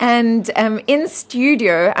And in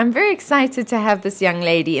studio, I'm very excited to have this young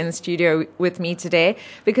lady in studio with me today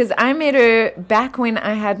because I met her back when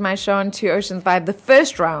I had my show on Two Oceans Vibe, the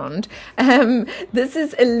first round. This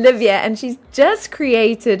is Olivia, and she's just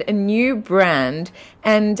created a new brand,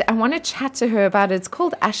 and I want to chat to her about it. It's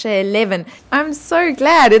called Asha 11. I'm so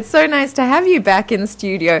glad. It's so nice to have you back in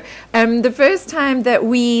studio. The first time that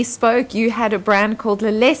we spoke, you had a brand called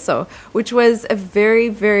Leleso, which was a very,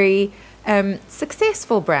 very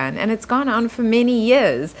successful brand, and it's gone on for many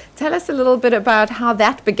years. Tell us a little bit about how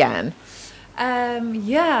that began.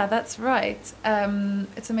 Yeah, that's right.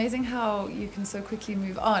 It's amazing how you can so quickly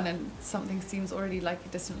move on and something seems already like a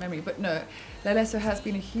distant memory. But no, Leleso has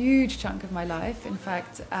been a huge chunk of my life. In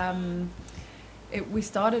fact, we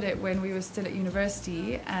started it when we were still at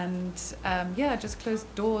university, and just closed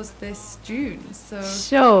doors this June. So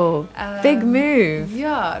sure, big move.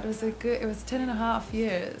 Yeah, it was 10.5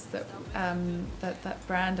 years that that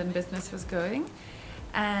brand and business was going,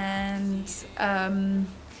 and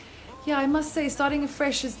I must say, starting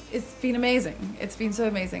afresh it's been amazing. It's been so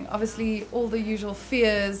amazing. Obviously, all the usual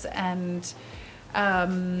fears and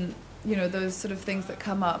those sort of things that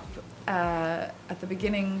come up at the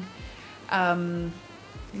beginning.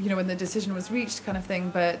 When the decision was reached, kind of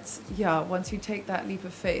thing. But yeah, once you take that leap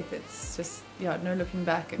of faith, it's just no looking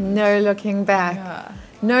back. No looking back. Yeah.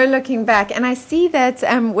 No looking back. And I see that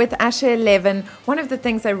with Asha 11, one of the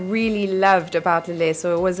things I really loved about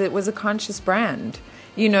Leleso was it was a conscious brand.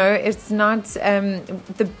 It's not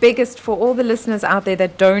the biggest, for all the listeners out there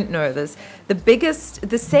that don't know this,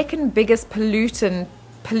 the second biggest pollution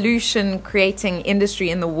creating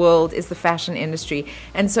industry in the world is the fashion industry.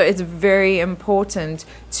 And so it's very important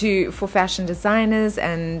for fashion designers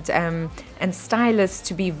and stylists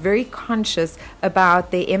to be very conscious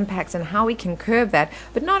about their impact and how we can curb that,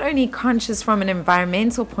 but not only conscious from an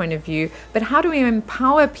environmental point of view, but how do we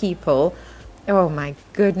empower people? Oh my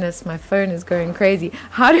goodness, my phone is going crazy.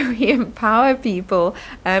 How do we empower people?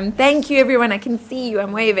 Thank you, everyone. I can see you.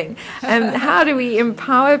 I'm waving. How do we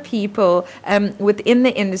empower people within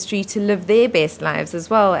the industry to live their best lives as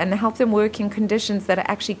well and help them work in conditions that are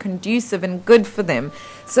actually conducive and good for them?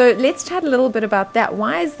 So let's chat a little bit about that.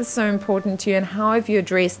 Why is this so important to you, and how have you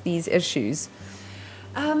addressed these issues?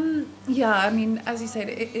 As you said,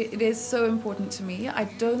 it is so important to me. I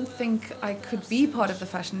don't think I could be part of the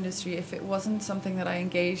fashion industry if it wasn't something that I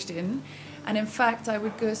engaged in. And in fact, I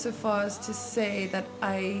would go so far as to say that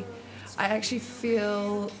I actually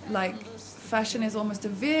feel like fashion is almost a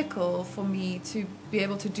vehicle for me to be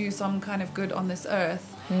able to do some kind of good on this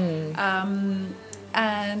earth.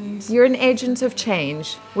 And you're an agent of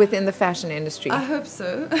change within the fashion industry. I hope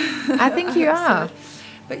so. I think you are. So.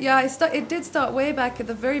 But yeah, it did start way back at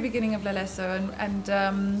the very beginning of Leleso, and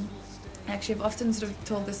actually I've often sort of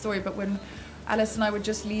told this story, but when Alice and I were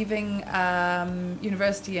just leaving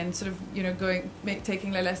university and sort of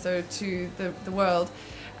taking Leleso to the world,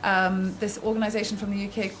 this organisation from the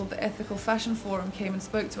UK called the Ethical Fashion Forum came and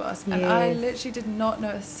spoke to us. Yes. And I literally did not know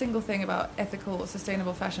a single thing about ethical or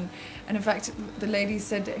sustainable fashion. And in fact, the lady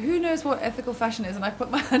said, "Who knows what ethical fashion is?" And I put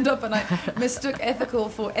my hand up and I mistook ethical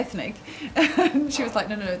for ethnic. And she was like,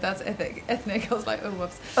 no, that's ethnic. I was like, oh,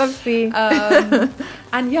 whoops. Oopsie.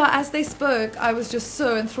 And yeah, as they spoke, I was just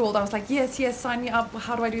so enthralled. I was like, yes, sign me up.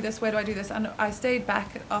 How do I do this? Where do I do this? And I stayed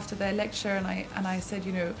back after their lecture and I said,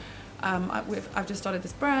 I've just started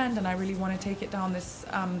this brand and I really want to take it down this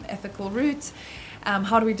ethical route.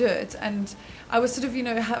 How do we do it? And I was sort of,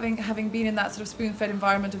 having been in that sort of spoon-fed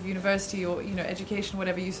environment of university or, education,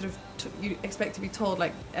 whatever, you sort of you expect to be told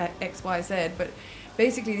like X, Y, Z. But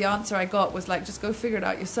basically the answer I got was like, just go figure it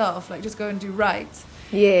out yourself. Like, just go and do right.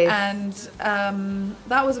 Yes. And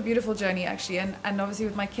that was a beautiful journey, actually. And obviously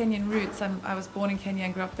with my Kenyan roots, I was born in Kenya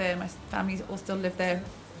and grew up there. And my family all still live there.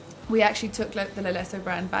 We actually took the Leleso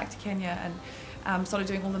brand back to Kenya and started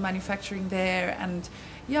doing all the manufacturing there. And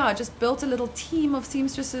yeah, just built a little team of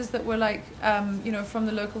seamstresses that were like, from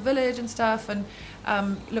the local village and stuff, and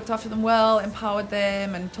looked after them well, empowered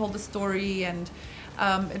them, and told the story. And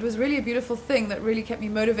it was really a beautiful thing that really kept me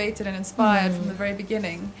motivated and inspired from the very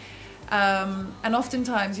beginning. And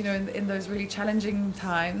oftentimes, in those really challenging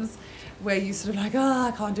times where you sort of like,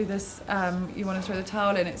 I can't do this, you want to throw the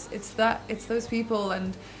towel in, it's those people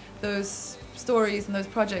and those stories and those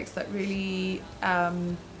projects that really,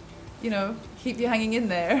 keep you hanging in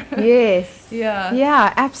there. Yes. Yeah.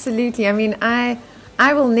 Yeah, absolutely. I mean, I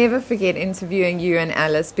will never forget interviewing you and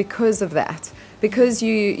Alice because of that. Because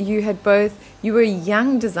you had both, you were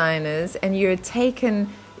young designers and you had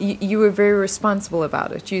taken, you were very responsible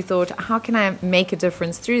about it. You thought, how can I make a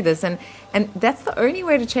difference through this? And that's the only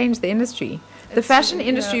way to change the industry. The fashion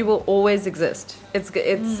industry will always exist.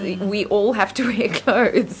 We all have to wear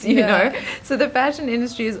clothes, you know. So the fashion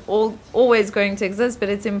industry is always going to exist, but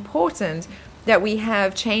it's important that we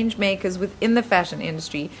have change makers within the fashion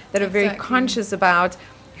industry that are very conscious about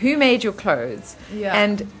who made your clothes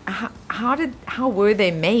and how were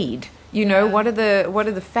they made. You know, what are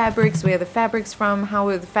the fabrics? Where are the fabrics from? How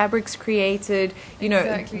were the fabrics created? You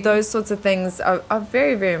know, those sorts of things are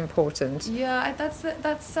very, very important. Yeah, that's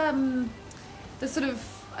the sort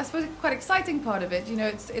of, I suppose, quite exciting part of it. You know,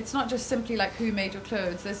 it's not just simply like who made your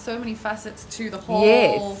clothes. There's so many facets to the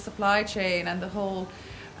whole supply chain and the whole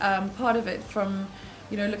part of it, from,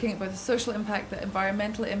 you know, looking at both the social impact, the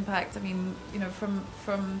environmental impact. I mean, you know,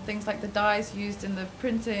 from things like the dyes used in the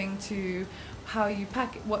printing to how you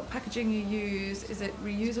what packaging you use. Is it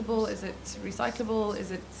reusable? Is it recyclable? Is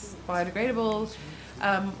it biodegradable?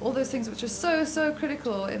 All those things which are so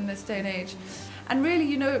critical in this day and age. And really,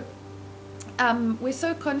 you know, we're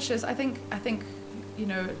so conscious. I think you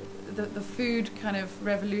know, the food kind of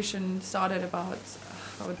revolution started about,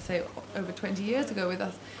 I would say, over 20 years ago, with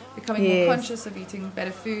us becoming more conscious of eating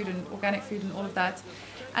better food and organic food and all of that.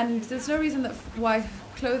 And there's no reason why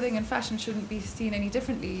clothing and fashion shouldn't be seen any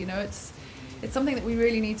differently. You know, it's something that we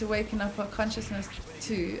really need to waken up our consciousness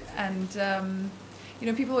to. And you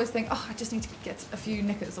know, people always think, oh, I just need to get a few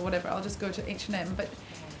knickers or whatever, I'll just go to H&M. But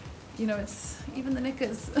you know, it's even the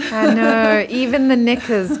knickers. I know, even the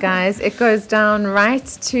knickers, guys. It goes down right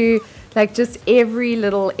to like just every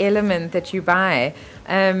little element that you buy,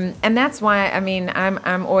 and that's why, I mean,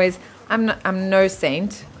 I'm no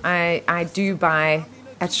saint. I do buy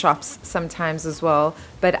at shops sometimes as well,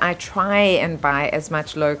 but I try and buy as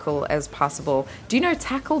much local as possible. Do you know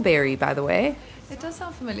Tackleberry, by the way? It does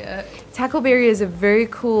sound familiar. Tackleberry is a very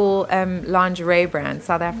cool lingerie brand,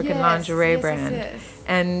 South African lingerie brand. Yes.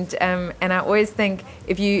 And I always think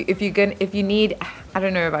if you need, I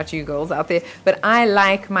don't know about you girls out there, but I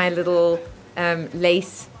like my little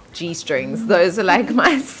lace G-strings. Those are like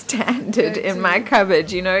my standard in my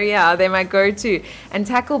cupboard, you know. Yeah, they're my go-to. And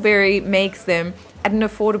Tackleberry makes them at an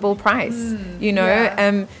affordable price, you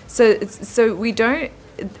know. So we don't.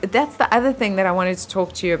 That's the other thing that I wanted to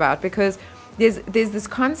talk to you about, because there's this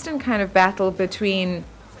constant kind of battle between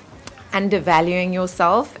undervaluing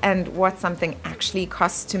yourself and what something actually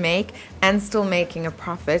costs to make and still making a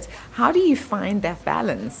profit. How do you find that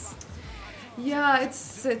balance? Yeah,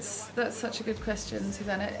 that's such a good question,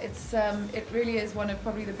 Susana. It really is one of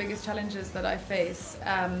probably the biggest challenges that I face,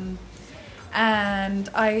 and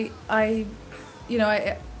I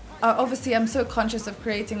obviously I'm so conscious of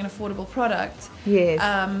creating an affordable product. Yes.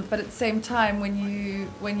 But at the same time, when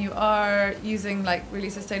you are using like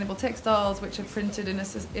really sustainable textiles, which are printed in a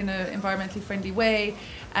environmentally friendly way,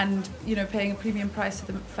 and you know, paying a premium price to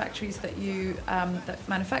the factories that that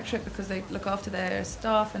manufacture it, because they look after their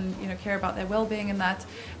staff and, you know, care about their well-being and that,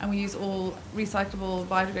 and we use all recyclable,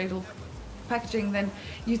 biodegradable packaging, then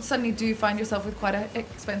you suddenly do find yourself with quite an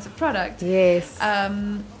expensive product. Yes.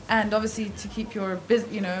 And obviously, to keep your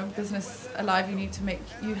business alive,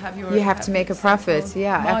 you have to make a profit.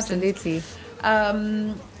 Yeah, margins. absolutely.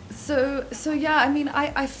 So yeah, I mean,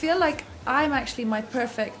 I feel like I'm actually my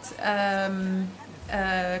perfect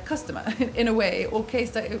customer in a way, or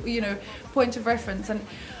case that, you know, point of reference. And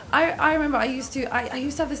I remember I used to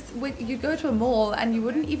have this. You'd go to a mall and you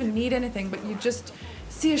wouldn't even need anything, but you just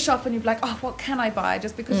see a shop and you'd be like, oh, what can I buy,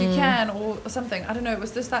 just because you can, or something. I don't know, it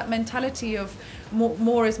was just that mentality of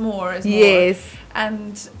more is more. Yes.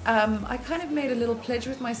 And I kind of made a little pledge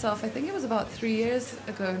with myself. I think it was about 3 years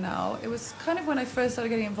ago now. It was kind of when I first started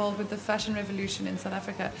getting involved with the fashion revolution in South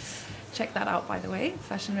Africa. Check that out, by the way,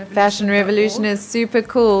 Fashion Revolution. Fashion Revolution is super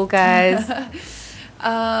cool, guys.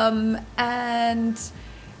 And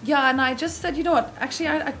yeah, and I just said, you know what, actually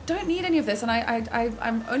I don't need any of this, and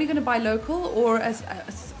I'm only going to buy local, or as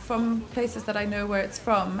from places that I know where it's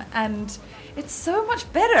from, and it's so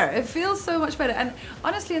much better. It feels so much better. And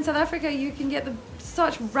honestly, in South Africa you can get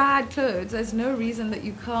such rad clothes. There's no reason that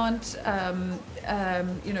you can't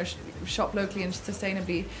shop locally and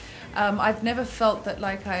sustainably. I've never felt that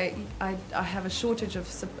like I have a shortage of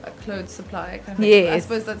clothes supply. Yes. I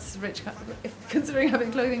suppose that's rich, considering having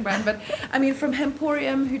a clothing brand. But I mean, from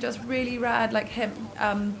Hemporium, who does really rad like hemp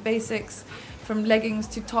basics, from leggings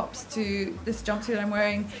to tops to this jumpsuit I'm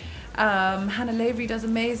wearing. Hannah Lavery does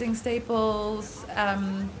amazing staples.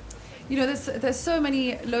 You know, there's so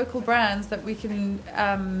many local brands that we can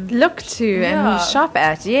look to and shop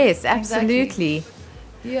at. Yes, absolutely. Exactly.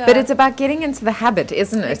 Yeah. But it's about getting into the habit,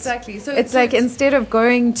 isn't it? Exactly. So it's like, instead of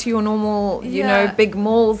going to your normal, you know, big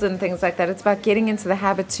malls and things like that, it's about getting into the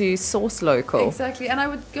habit to source local. Exactly. And I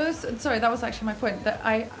would go, sorry, that was actually my point, that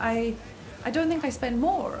I I don't think I spend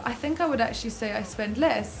more. I think I would actually say I spend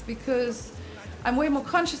less, because I'm way more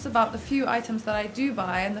conscious about the few items that I do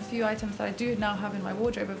buy, and the few items that I do now have in my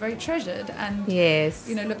wardrobe are very treasured and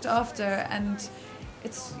looked after. And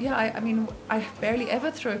it's I mean, I barely ever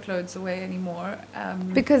throw clothes away anymore,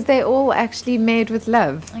 because they're all actually made with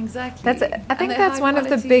love. Exactly. I think that's one of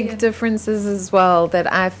the big differences as well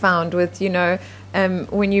that I found with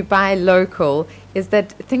when you buy local, is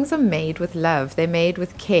that things are made with love. They're made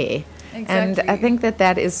with care. Exactly. And I think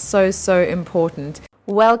that is so important.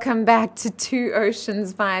 Welcome back to Two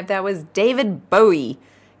Oceans Vibe. That was David Bowie.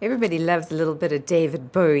 Everybody loves a little bit of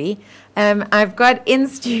David Bowie. I've got in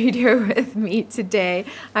studio with me today,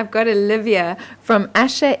 I've got Olivia from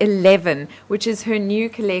Asha 11, which is her new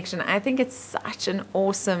collection. I think it's such an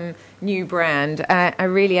awesome new brand.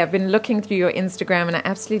 I've been looking through your Instagram and I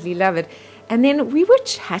absolutely love it. And then we were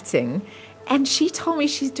chatting and she told me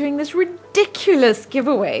she's doing this ridiculous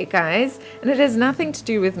giveaway, guys. And it has nothing to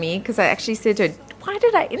do with me, because I actually said to her, why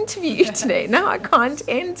did I interview you today? Now I can't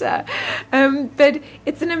enter. But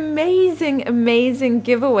it's an amazing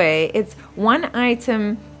giveaway. It's one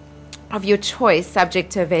item of your choice,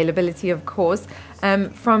 subject to availability, of course,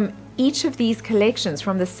 from each of these collections,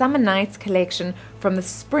 from the Summer Nights collection, from the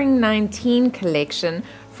Spring 19 collection,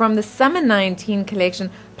 from the Summer 19 collection,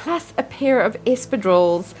 plus a pair of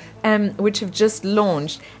espadrilles, which have just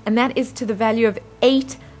launched. And that is to the value of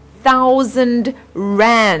 8,000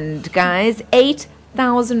 Rand, guys.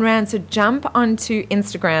 8,000 Rand. So jump onto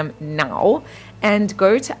Instagram now and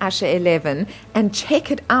go to Asha 11 and check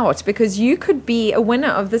it out, because you could be a winner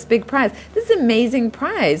of this big prize. This is an amazing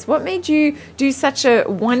prize. What made you do such a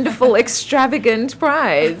wonderful, extravagant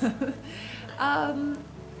prize? I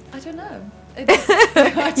don't know.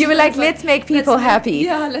 You were like, let's make people happy.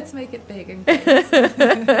 Yeah, let's make it big and great.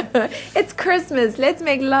 It's Christmas. Let's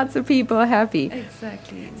make lots of people happy.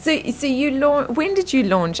 Exactly. So when did you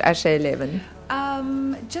launch Asha 11?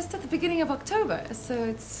 Just at the beginning of October. So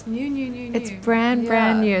it's new. It's brand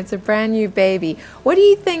new. It's a brand new baby. What do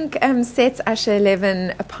you think sets Asha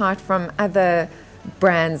 11 apart from other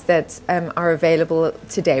brands that are available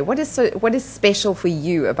today? What is special for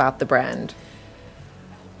you about the brand?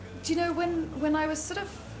 Do you know, when I was sort of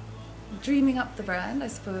dreaming up the brand, I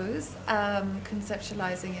suppose,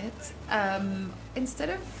 conceptualizing it,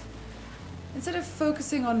 instead of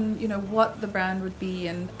focusing on, what the brand would be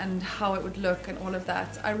and how it would look and all of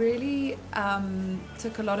that, I really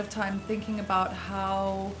took a lot of time thinking about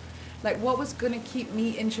how, like, what was going to keep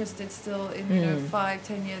me interested still in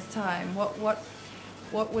 5-10 years time.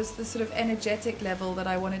 What was the sort of energetic level that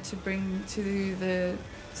I wanted to bring to the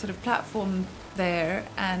sort of platform there,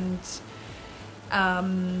 and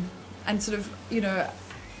sort of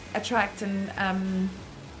attract and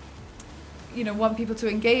want people to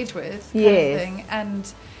engage with, kind of thing.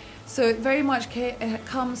 And so it very much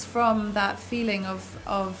comes from that feeling of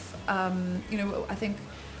I think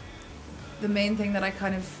the main thing that I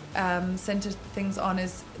kind of center things on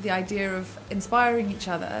is the idea of inspiring each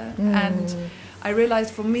other. And I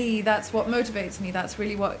realized for me, that's what motivates me. That's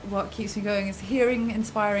really what keeps me going, is hearing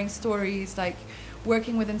inspiring stories, like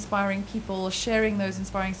working with inspiring people, sharing those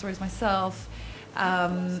inspiring stories myself,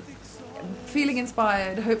 feeling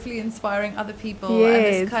inspired, hopefully inspiring other people, and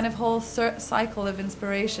this kind of whole cycle of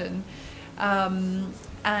inspiration. And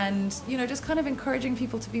just kind of encouraging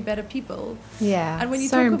people to be better people. And when you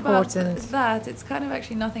talk about that, it's kind of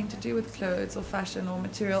actually nothing to do with clothes or fashion or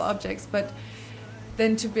material objects, but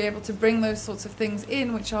then to be able to bring those sorts of things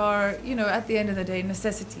in, which are, at the end of the day,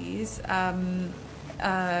 necessities.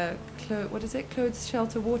 What is it? Clothes,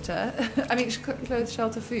 shelter, water. I mean, clothes,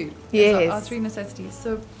 shelter, food. Our three necessities.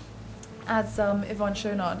 So, as Yvonne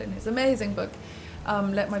Schoenard in his amazing book,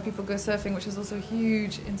 Let My People Go Surfing, which is also a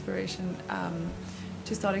huge inspiration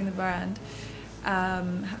to starting the brand.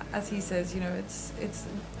 As he says, it's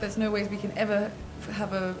there's no ways we can ever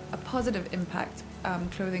have a positive impact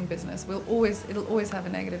clothing business. It'll always have a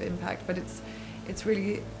negative impact, but it's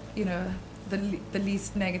really the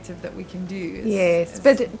least negative that we can do.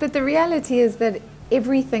 But the reality is that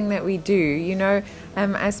everything that we do,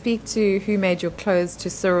 I speak to Who Made Your Clothes, to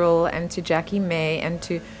Cyril and to Jackie May and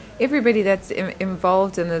to everybody that's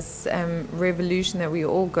involved in this revolution that we're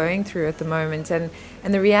all going through at the moment, and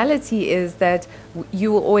the reality is that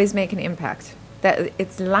you will always make an impact. That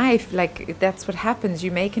it's life, like that's what happens. You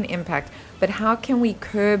make an impact, but how can we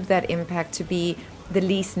curb that impact to be the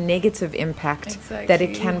least negative impact that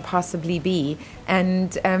it can possibly be?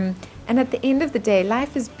 And at the end of the day,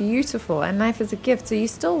 life is beautiful and life is a gift. So you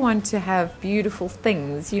still want to have beautiful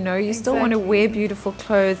things, you still want to wear beautiful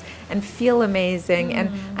clothes and feel amazing. And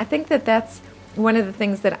I think that's one of the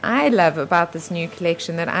things that I love about this new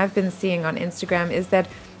collection that I've been seeing on Instagram is that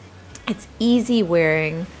it's easy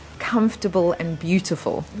wearing, comfortable and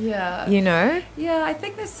beautiful. Yeah. You know? Yeah, I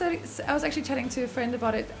think there's I was actually chatting to a friend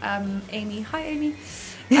about it, Amy. Hi, Amy.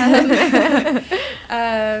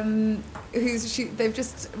 They've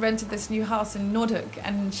just rented this new house in Nordic,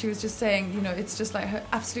 and she was just saying, you know, it's just like her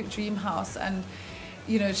absolute dream house, and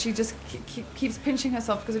you know, she just keeps pinching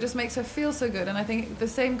herself because it just makes her feel so good. And I think the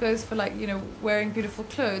same goes for, like, you know, wearing beautiful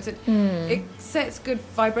clothes. It sets good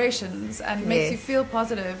vibrations and makes you feel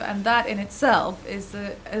positive, and that in itself is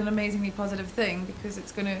an amazingly positive thing, because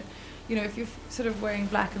it's going to, you know, if you're sort of wearing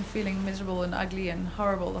black and feeling miserable and ugly and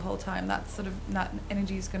horrible the whole time, that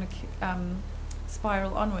energy is going to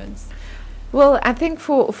spiral onwards. Well, I think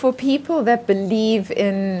for people that believe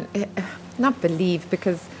in, not believe,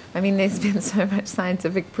 because I mean, there's been so much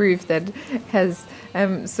scientific proof that has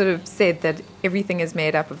sort of said that everything is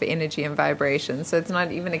made up of energy and vibration. So it's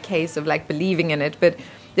not even a case of like believing in it, but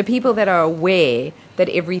the people that are aware that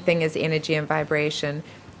everything is energy and vibration,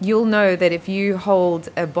 you'll know that if you hold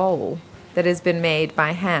a bowl that has been made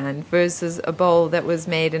by hand versus a bowl that was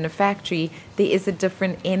made in a factory, there is a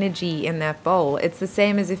different energy in that bowl. It's the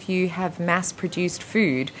same as if you have mass-produced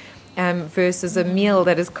food versus a meal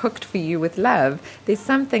that is cooked for you with love. There's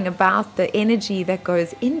something about the energy that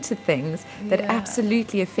goes into things that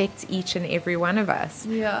absolutely affects each and every one of us.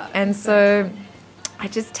 Yeah, and exactly. So I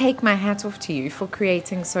just take my hat off to you for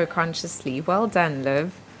creating so consciously. Well done,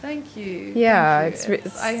 Liv. Thank you. Yeah, Thank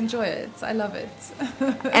you. I enjoy it. I love it.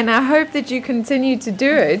 And I hope that you continue to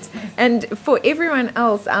do it. And for everyone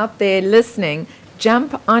else out there listening,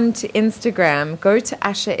 jump onto Instagram, go to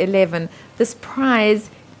Asha11. This prize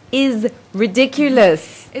is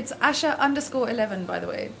ridiculous. It's Asha_11, by the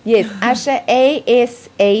way. Yes, Asha,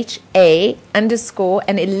 ASHA _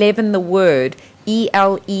 and 11 the word,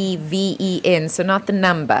 ELEVEN, so not the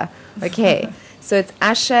number. Okay, so it's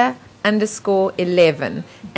Asha_11.